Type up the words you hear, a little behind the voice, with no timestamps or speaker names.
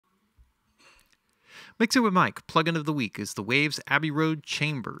Mix It with Mike. Plugin of the week is the Waves Abbey Road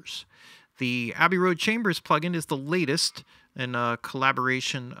Chambers. The Abbey Road Chambers plugin is the latest in a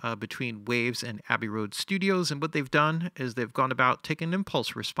collaboration between Waves and Abbey Road Studios. And what they've done is they've gone about taking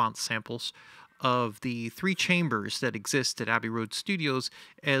impulse response samples of the 3 chambers that exist at Abbey Road Studios,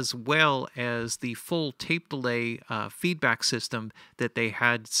 as well as the full tape delay feedback system that they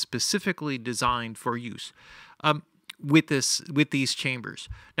had specifically designed for use. With these chambers.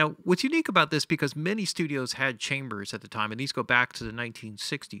 Now, what's unique about this, because many studios had chambers at the time, and these go back to the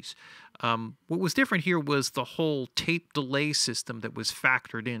 1960s. What was different here was the whole tape delay system that was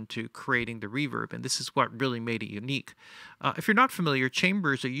factored into creating the reverb, and this is what really made it unique. If you're not familiar,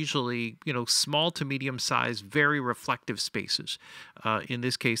 chambers are usually, small to medium-sized, very reflective spaces. In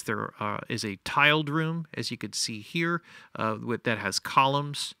this case, there is a tiled room, as you can see here, that has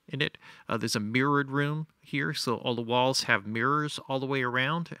columns in it. There's a mirrored room here, so all the walls have mirrors all the way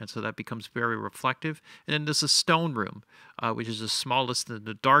around, and so that becomes very reflective. And then there's a stone room, which is the smallest and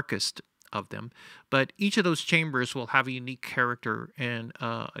the darkest of them, but each of those chambers will have a unique character and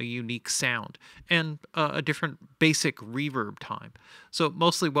a unique sound and a different basic reverb time. So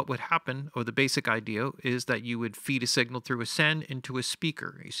mostly what would happen, or the basic idea, is that you would feed a signal through a send into a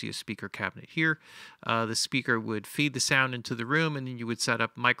speaker. You see a speaker cabinet here. The speaker would feed the sound into the room, and then you would set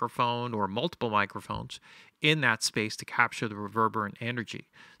up microphone or multiple microphones in that space to capture the reverberant energy.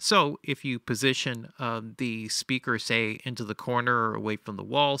 So if you position the speaker, say, into the corner or away from the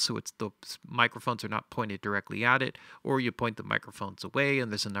wall, so the microphones are not pointed directly at it, or you point the microphones away,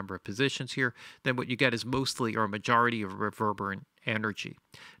 and there's a number of positions here, then what you get is mostly or a majority of reverberant energy.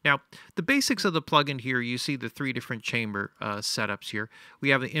 Now, the basics of the plugin here, you see the 3 different chamber setups here. We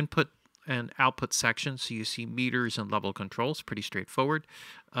have the input and output section, so you see meters and level controls, pretty straightforward.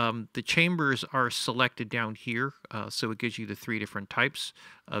 The chambers are selected down here, so it gives you the 3 different types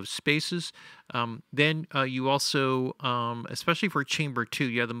of spaces. Then you also, especially for chamber 2,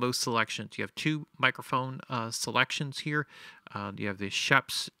 you have the most selections. You have 2 microphone selections here. You have the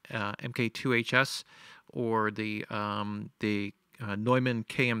Schoeps MK2HS or the Neumann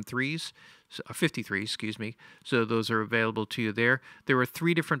KM3s. 53, excuse me. So those are available to you there. There are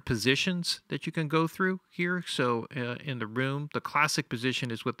 3 different positions that you can go through here. So in the room, the classic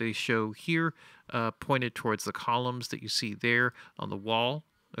position is what they show here, pointed towards the columns that you see there on the wall.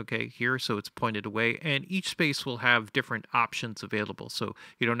 Okay, here, so it's pointed away, and each space will have different options available. So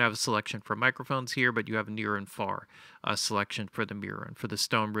you don't have a selection for microphones here, but you have near and far selection for the mirror. And for the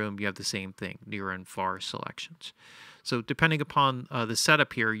stone room, you have the same thing, near and far selections. So depending upon the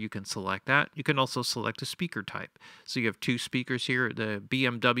setup here, you can select that. You can also select a speaker type. So you have 2 speakers here, the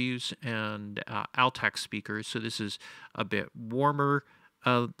BMWs and Altec speakers. So this is a bit warmer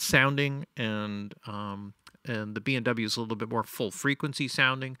sounding, and the B&W is a little bit more full frequency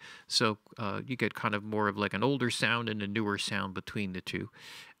sounding, so you get kind of more of like an older sound and a newer sound between the 2.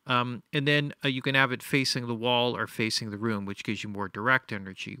 And then you can have it facing the wall or facing the room, which gives you more direct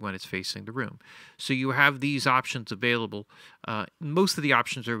energy when it's facing the room. So you have these options available. Most of the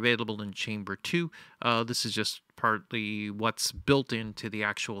options are available in Chamber 2. This is just partly what's built into the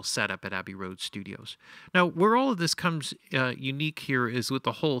actual setup at Abbey Road Studios. Now, where all of this comes unique here is with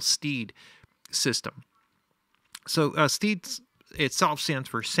the whole STEED system. So STEED itself stands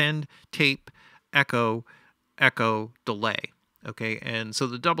for send, tape, echo, echo, delay. Okay, and so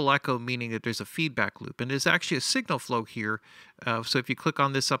the double echo meaning that there's a feedback loop, and there's actually a signal flow here. So if you click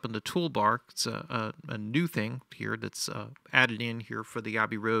on this up in the toolbar, it's a new thing here that's added in here for the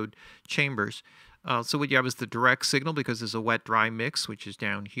Abbey Road chambers. So what you have is the direct signal, because there's a wet-dry mix, which is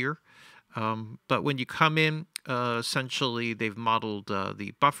down here. But when you come in, essentially they've modeled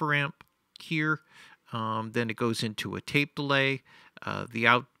the buffer amp here. Then it goes into a tape delay. The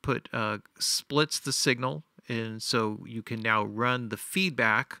output splits the signal, and so you can now run the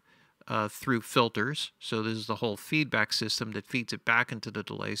feedback through filters. So this is the whole feedback system that feeds it back into the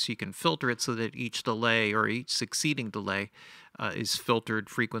delay. So you can filter it so that each delay or each succeeding delay is filtered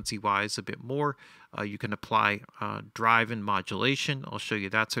frequency-wise a bit more. You can apply drive and modulation. I'll show you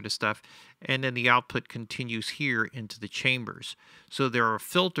that sort of stuff. And then the output continues here into the chambers. So there are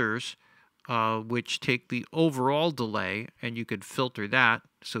filters which take the overall delay, and you could filter that.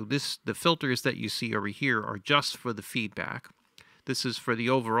 So the filters that you see over here are just for the feedback. This is for the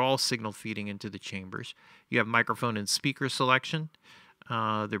overall signal feeding into the chambers. You have microphone and speaker selection,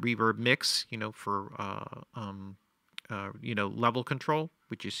 the reverb mix, for level control,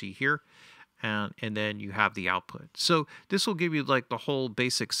 which you see here, and then you have the output. So this will give you like the whole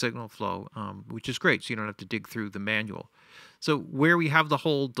basic signal flow, which is great, so you don't have to dig through the manual. So where we have the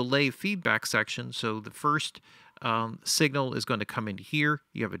whole delay feedback section, so the first signal is going to come in here.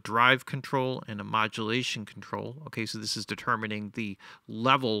 You have a drive control and a modulation control. Okay, so this is determining the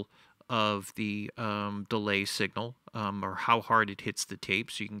level of the delay signal, or how hard it hits the tape,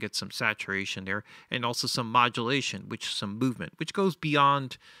 so you can get some saturation there, and also some modulation, which is some movement, which goes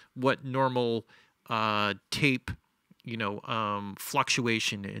beyond what normal tape,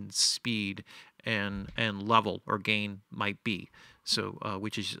 fluctuation in speed and level or gain might be. So,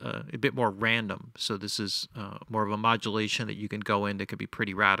 which is a bit more random. So this is more of a modulation that you can go in that could be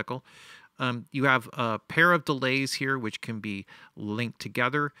pretty radical. You have a pair of delays here which can be linked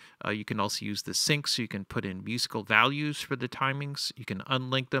together. You can also use the sync, so you can put in musical values for the timings. You can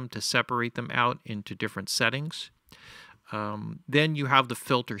unlink them to separate them out into different settings. Then you have the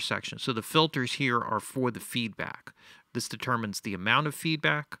filter section. So the filters here are for the feedback. This determines the amount of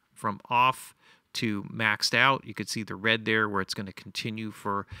feedback from off to maxed out. You could see the red there where it's going to continue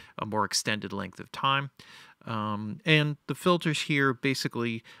for a more extended length of time. And the filters here,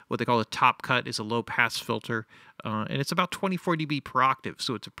 basically what they call a top cut, is a low pass filter, and it's about 24 dB per octave,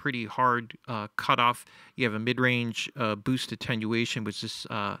 so it's a pretty hard cutoff. You have a mid-range boost attenuation, which is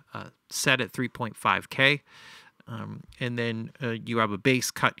set at 3.5K. And then you have a bass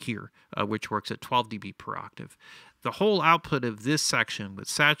cut here, which works at 12 dB per octave. The whole output of this section with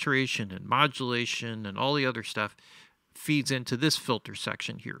saturation and modulation and all the other stuff feeds into this filter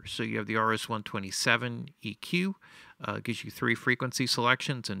section here. So you have the RS-127 EQ, gives you 3 frequency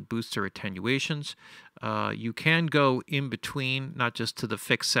selections and boosts or attenuations. You can go in between, not just to the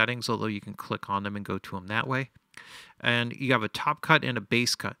fixed settings, although you can click on them and go to them that way. And you have a top cut and a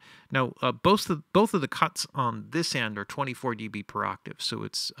bass cut. Now, both of the cuts on this end are 24 dB per octave, so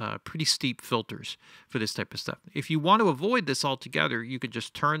it's pretty steep filters for this type of stuff. If you want to avoid this altogether, you can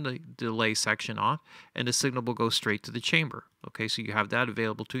just turn the delay section off, and the signal will go straight to the chamber. Okay, so you have that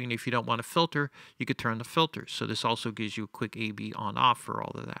available to you, and if you don't want to filter, you could turn the filters. So this also gives you a quick A/B on-off for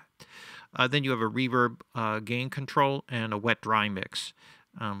all of that. Then you have a reverb gain control and a wet-dry mix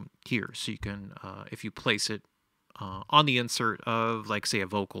here. So you can, if you place it on the insert of, like, say, a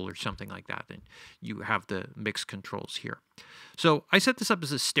vocal or something like that, then you have the mix controls here. So I set this up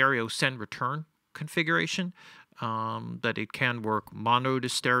as a stereo send-return configuration, that it can work mono to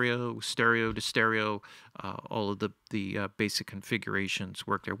stereo, stereo to stereo, all of the basic configurations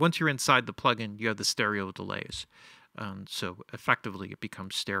work there. Once you're inside the plugin, you have the stereo delays. So effectively it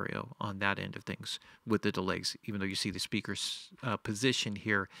becomes stereo on that end of things with the delays, even though you see the speaker's position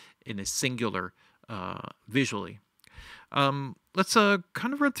here in a singular visually. Let's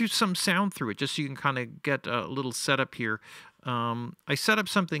kind of run through some sound through it, just so you can kind of get a little setup here. I set up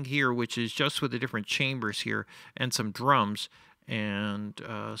something here which is just with the different chambers here and some drums. And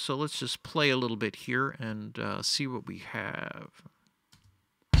so let's just play a little bit here and see what we have.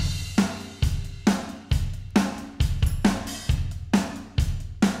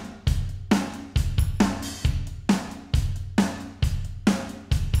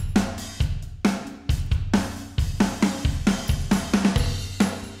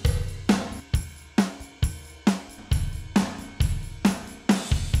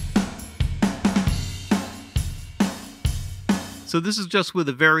 So this is just with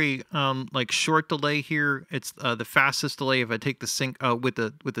a very like short delay here. It's the fastest delay if I take the sync with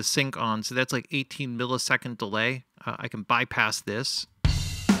the sync on. So that's like 18 millisecond delay. I can bypass this.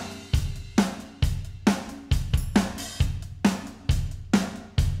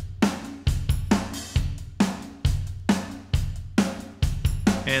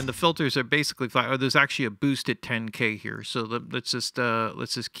 And the filters are basically flat. Oh, there's actually a boost at 10K here. So let's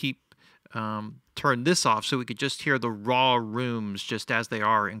just keep turn this off so we could just hear the raw rooms just as they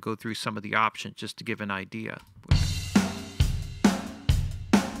are and go through some of the options just to give an idea.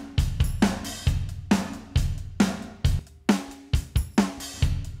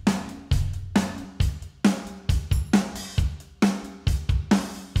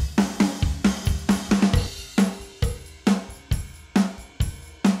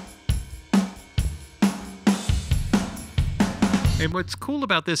 And what's cool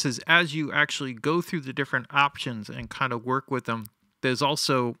about this is as you actually go through the different options and kind of work with them, there's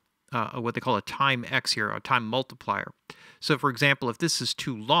also what they call a time X here, a time multiplier. So for example, if this is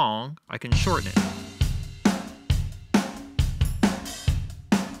too long, I can shorten it.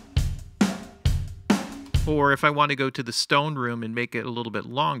 Or if I want to go to the stone room and make it a little bit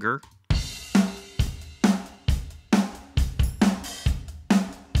longer,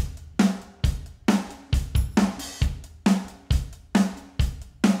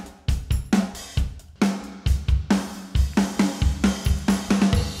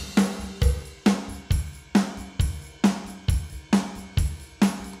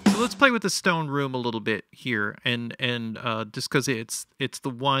 play with the stone room a little bit here, and just because it's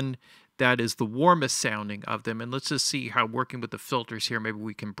the one that is the warmest sounding of them, and let's just see how working with the filters here, maybe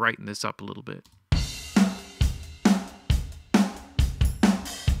we can brighten this up a little bit.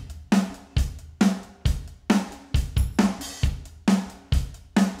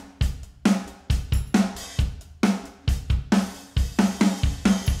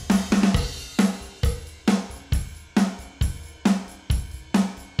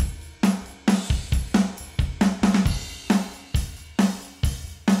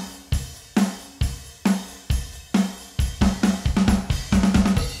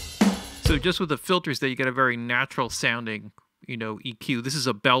 So just with the filters there, you get a very natural sounding, EQ. This is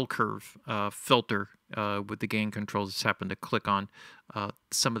a bell curve filter with the gain controls. Just happen to click on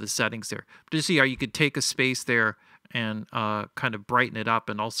some of the settings there. But you see how you could take a space there and kind of brighten it up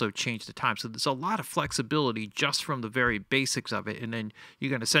and also change the time. So there's a lot of flexibility just from the very basics of it. And then you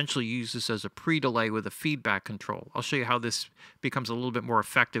can essentially use this as a pre-delay with a feedback control. I'll show you how this becomes a little bit more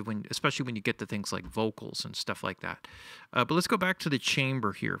effective, especially when you get to things like vocals and stuff like that. But let's go back to the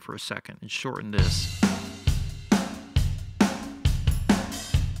chamber here for a second and shorten this.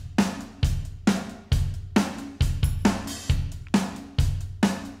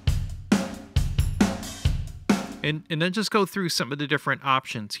 And then just go through some of the different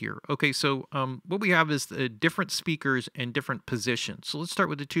options here. Okay, so what we have is different speakers and different positions. So let's start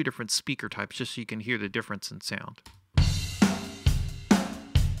with the two different speaker types just so you can hear the difference in sound.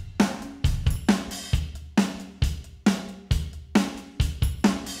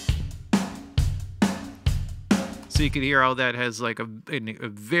 So you can hear how that has like a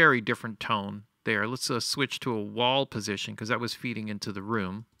very different tone there. Let's switch to a wall position because that was feeding into the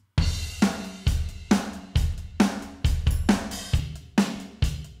room.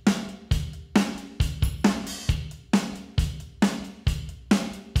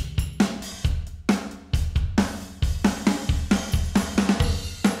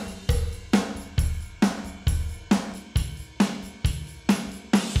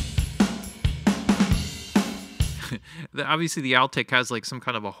 Obviously, the Altec has like some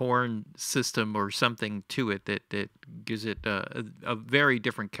kind of a horn system or something to it that gives it a very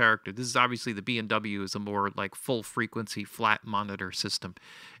different character. This is obviously the B&W is a more like full frequency flat monitor system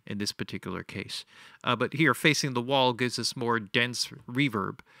in this particular case. But here, facing the wall gives us more dense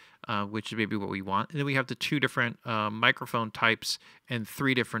reverb, which is maybe what we want. And then we have the two different microphone types and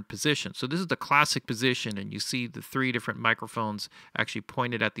three different positions. So this is the classic position, and you see the three different microphones actually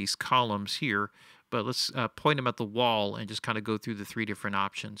pointed at these columns here. But let's point them at the wall and just kind of go through the three different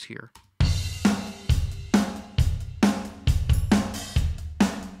options here.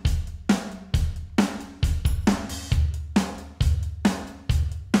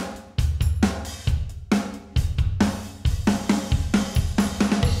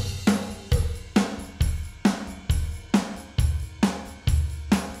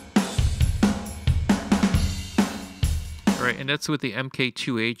 And that's with the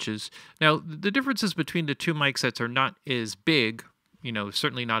MK2Hs. Now, the differences between the two mic sets are not as big,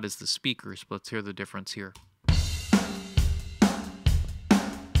 certainly not as the speakers, but let's hear the difference here.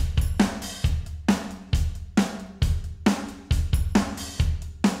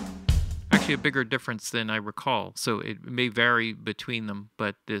 Actually, a bigger difference than I recall, so it may vary between them,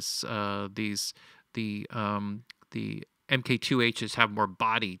 but the MK2Hs have more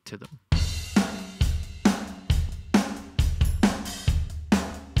body to them.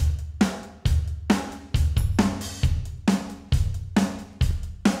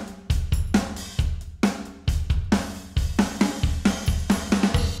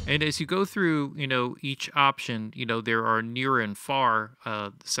 And as you go through, each option, there are near and far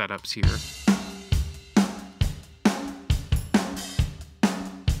setups here.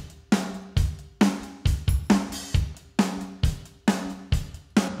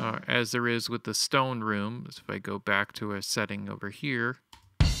 As there is with the stone room. So if I go back to a setting over here.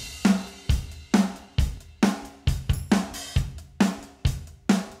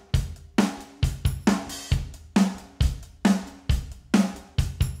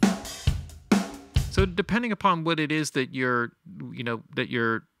 So depending upon what it is that you're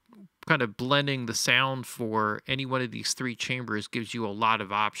kind of blending the sound for, any one of these three chambers gives you a lot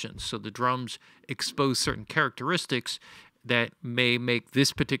of options. So the drums expose certain characteristics that may make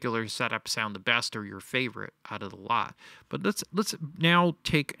this particular setup sound the best or your favorite out of the lot. But let's now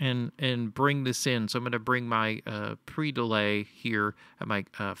take and bring this in. So I'm going to bring my pre-delay here and my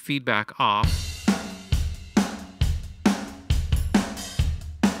feedback off.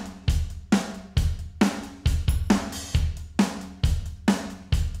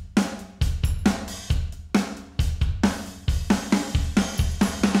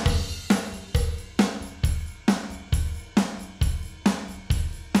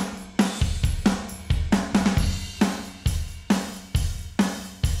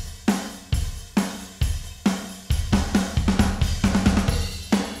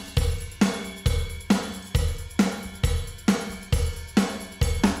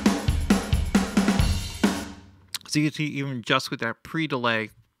 So you see, even just with that pre-delay,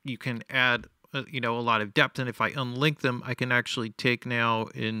 you can add, a lot of depth. And if I unlink them, I can actually take now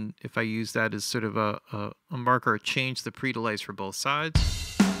if I use that as sort of a marker, change the pre-delays for both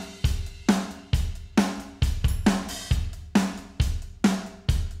sides.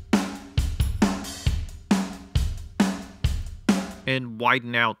 And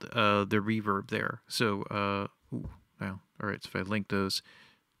widen out the reverb there. So, wow. All right, so if I link those,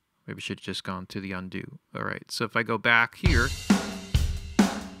 maybe I should have just gone to the undo. All right, so if I go back here,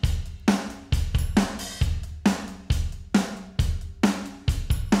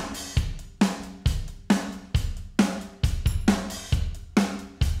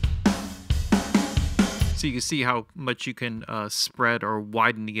 so you can see how much you can spread or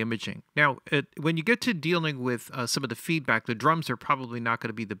widen the imaging. Now, when you get to dealing with some of the feedback, the drums are probably not going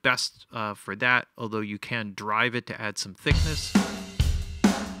to be the best for that, although you can drive it to add some thickness.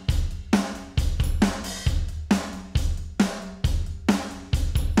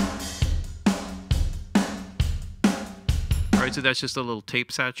 All right, so that's just a little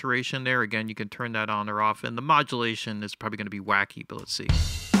tape saturation there. Again, you can turn that on or off, and the modulation is probably going to be wacky, but let's see.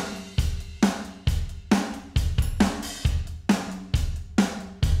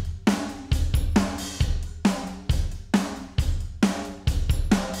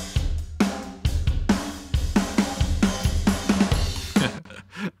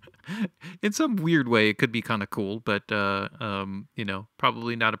 In some weird way, it could be kind of cool, but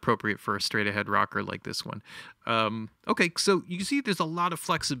probably not appropriate for a straight-ahead rocker like this one. Okay, so you see there's a lot of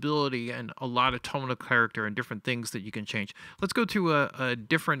flexibility and a lot of tonal character and different things that you can change. Let's go to a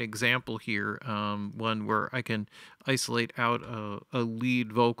different example here, one where I can isolate out a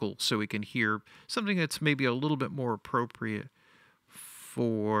lead vocal so we can hear something that's maybe a little bit more appropriate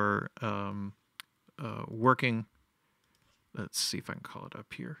for working. Let's see if I can call it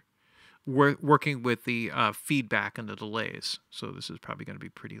up here. Working with the feedback and the delays. So this is probably going to be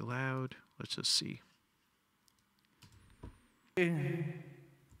pretty loud. Let's just see.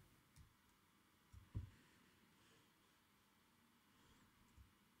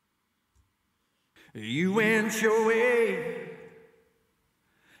 You went your way,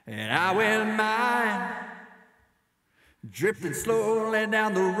 and I went mine, drifting slowly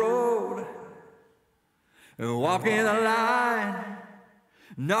down the road, and walking the line.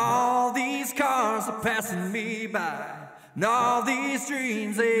 And all these cars are passing me by, and all these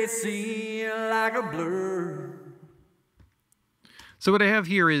dreams, they seem like a blur. So what I have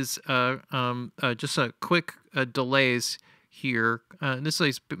here is just a quick delays here. This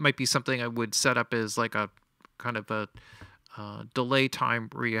might be something I would set up as like a kind of a delay time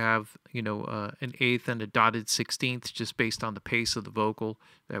where you have, an eighth and a dotted 16th just based on the pace of the vocal.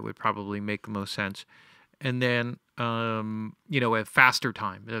 That would probably make the most sense. And then, a faster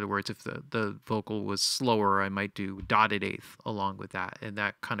time. In other words, if the vocal was slower, I might do dotted eighth along with that. And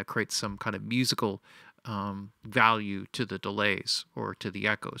that kind of creates some kind of musical value to the delays or to the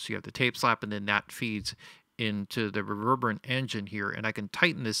echoes. So you have the tape slap, and then that feeds into the reverberant engine here. And I can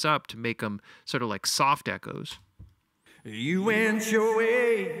tighten this up to make them sort of like soft echoes. You went your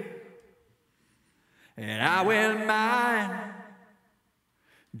way, and I went mine,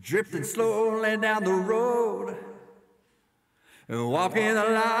 drifting slowly down the road, and walking the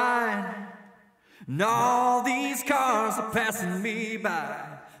line. And all these cars are passing me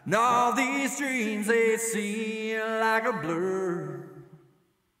by, and all these dreams, they seem like a blur.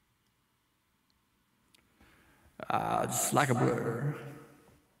 Just like a blur.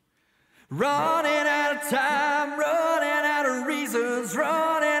 Running out of time, running out of reasons,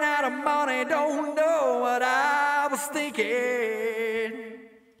 running out of money, don't know what I was thinking.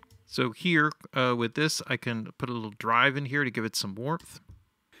 So here, with this, I can put a little drive in here to give it some warmth.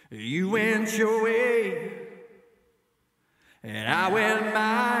 You went your way, and I went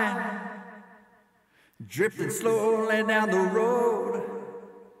mine, drifting slowly down the road,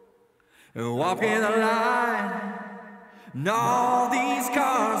 and walking the line. And all these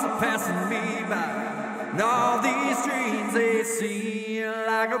cars are passing me by, and all these dreams, they seem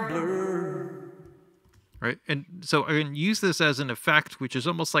like a blur. Right, and so I can use this as an effect, which is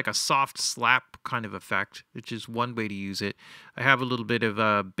almost like a soft slap kind of effect, which is one way to use it. I have a little bit of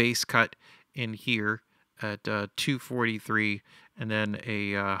a bass cut in here at 243, and then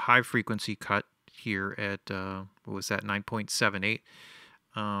a high frequency cut here at, 9.78.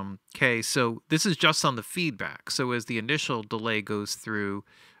 Okay, so this is just on the feedback. So as the initial delay goes through,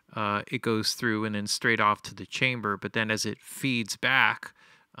 it goes through and then straight off to the chamber, but then as it feeds back,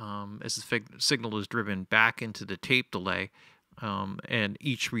 as the signal is driven back into the tape delay, and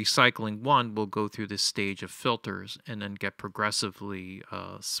each recycling one will go through this stage of filters and then get progressively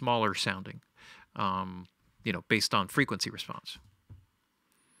smaller sounding. based on frequency response.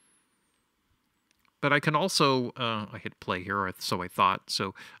 But I can also, I hit play here, or so I thought.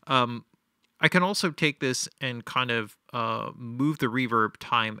 So I can also take this and kind of move the reverb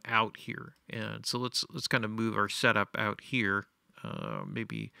time out here. And so let's kind of move our setup out here.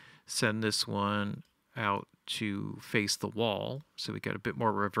 Maybe send this one out to face the wall, so we got a bit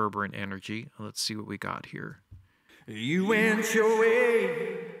more reverberant energy. Let's see what we got here. You went your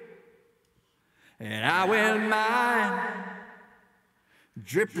way, and I went mine,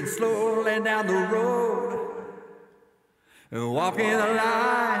 drifting slowly down the road, and walking the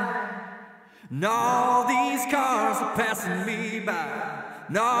line. And all these cars are passing me by,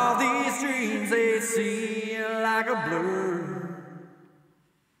 and all these dreams, they seem like a blur.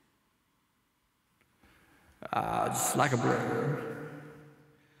 Just like a blur.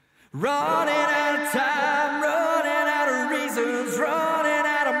 Running out of time, running out of reasons, running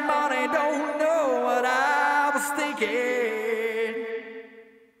out of money, don't know what I was thinking.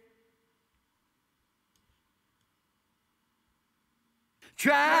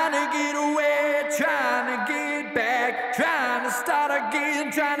 Trying to get away, trying to get back, trying to start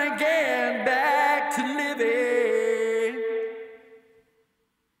again, trying to get back to living.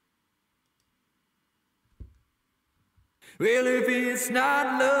 Well, if it's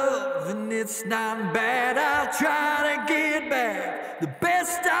not love and it's not bad, I'll try to get back the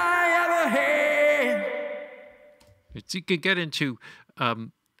best I ever had. You could get into,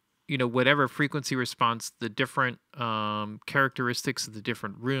 whatever frequency response, the different characteristics of the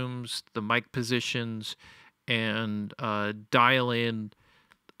different rooms, the mic positions, and dial in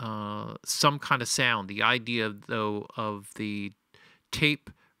some kind of sound. The idea, though, of the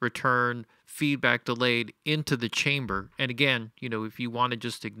tape return feedback delayed into the chamber. And again, if you want to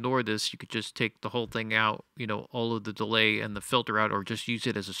just ignore this, you could just take the whole thing out, all of the delay and the filter out, or just use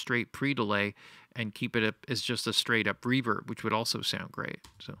it as a straight pre-delay and keep it up as just a straight up reverb, which would also sound great.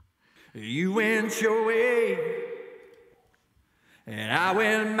 So you went your way, and I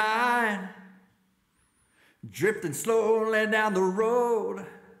went mine, drifting slowly down the road,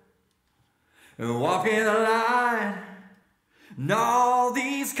 and walking the line. And all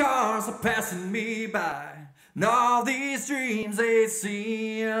these cars are passing me by, and all these dreams, they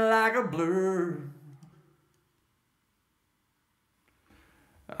seem like a blur.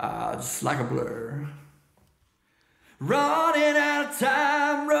 Just like a blur. Running out of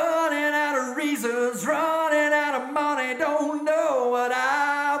time, running out of reasons, running out of money, don't know what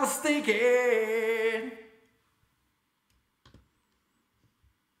I was thinking.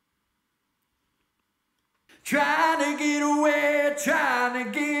 Trying to get away, trying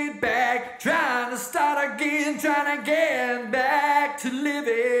to get back, trying to start again, trying to get back to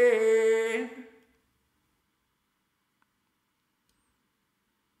living.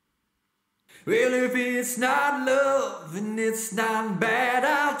 Well, if it's not love and it's not bad,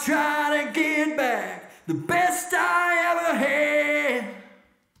 I'll try to get back the best I ever had.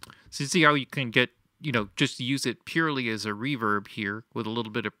 So you see how you can get, just use it purely as a reverb here with a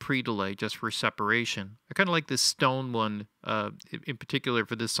little bit of pre-delay just for separation. I kind of like this Stone one in particular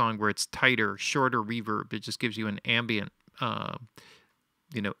for this song, where it's tighter, shorter reverb. It just gives you an ambient,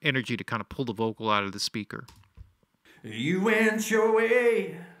 energy to kind of pull the vocal out of the speaker. You went your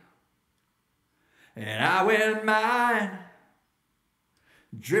way, and I went mine,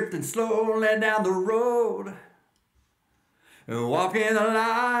 drifting slowly down the road, and walking the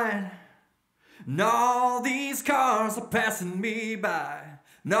line. And all these cars are passing me by,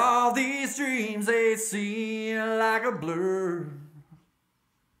 and all these dreams, they seem like a blur.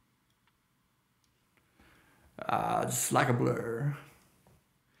 Just like a blur.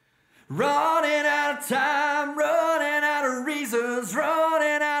 Running out of time, running out of reasons,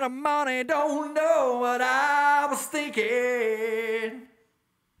 running out of money, don't know what I was thinking.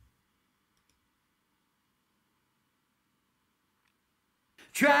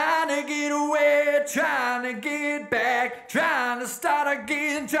 Trying to get away, trying to get back, trying to start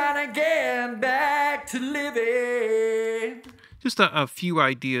again, trying to get back to living. Just a few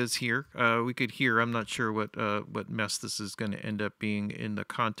ideas here. We could hear, I'm not sure what mess this is going to end up being in the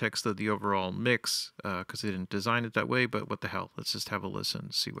context of the overall mix, because they didn't design it that way, but what the hell. Let's just have a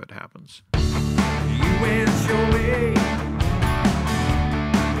listen, see what happens. You went your way,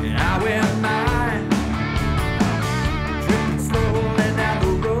 and I went mine, drifting slowly down the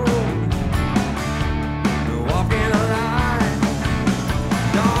road, walking the line.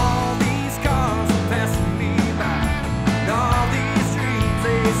 And all these cars are passing me by, and all these dreams,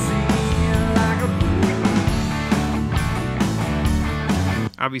 they seem like a blur.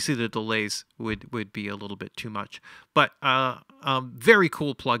 obviously the delays would be a little bit too much. But very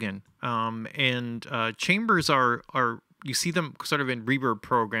cool plugin. And chambers are you see them sort of in reverb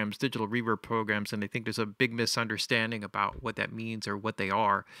programs, digital reverb programs, and I think there's a big misunderstanding about what that means or what they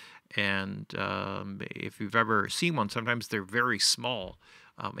are. And if you've ever seen one, sometimes they're very small,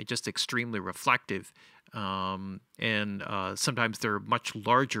 just extremely reflective. And sometimes they're much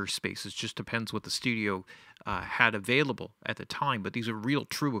larger spaces. Just depends what the studio had available at the time. But these are real,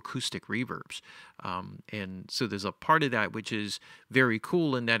 true acoustic reverbs. And so there's a part of that which is very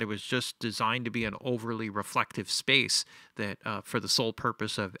cool in that it was just designed to be an overly reflective space that for the sole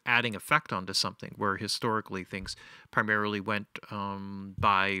purpose of adding effect onto something, where historically things primarily went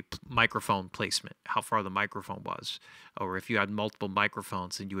by microphone placement, how far the microphone was, or if you had multiple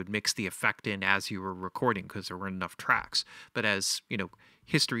microphones and you would mix the effect in as you were recording because there weren't enough tracks. But as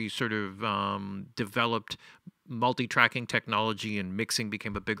history sort of developed, multi-tracking technology and mixing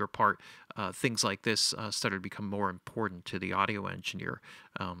became a bigger part. Things like this started to become more important to the audio engineer,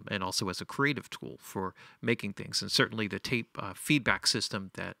 and also as a creative tool for making things. And certainly the tape feedback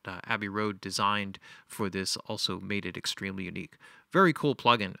system that Abbey Road designed for this also made it extremely unique. Very cool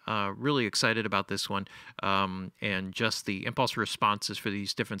plugin. Really excited about this one. And just the impulse responses for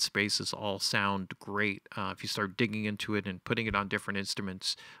these different spaces all sound great. If you start digging into it and putting it on different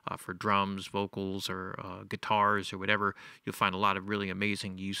instruments for drums, vocals, or guitars or whatever, you'll find a lot of really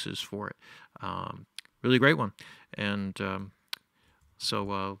amazing uses for it. Really great one. And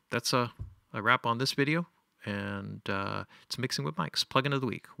so that's a wrap on this video. And it's Mixing with Mics, plugin of the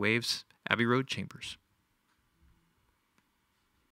week, Waves, Abbey Road Chambers.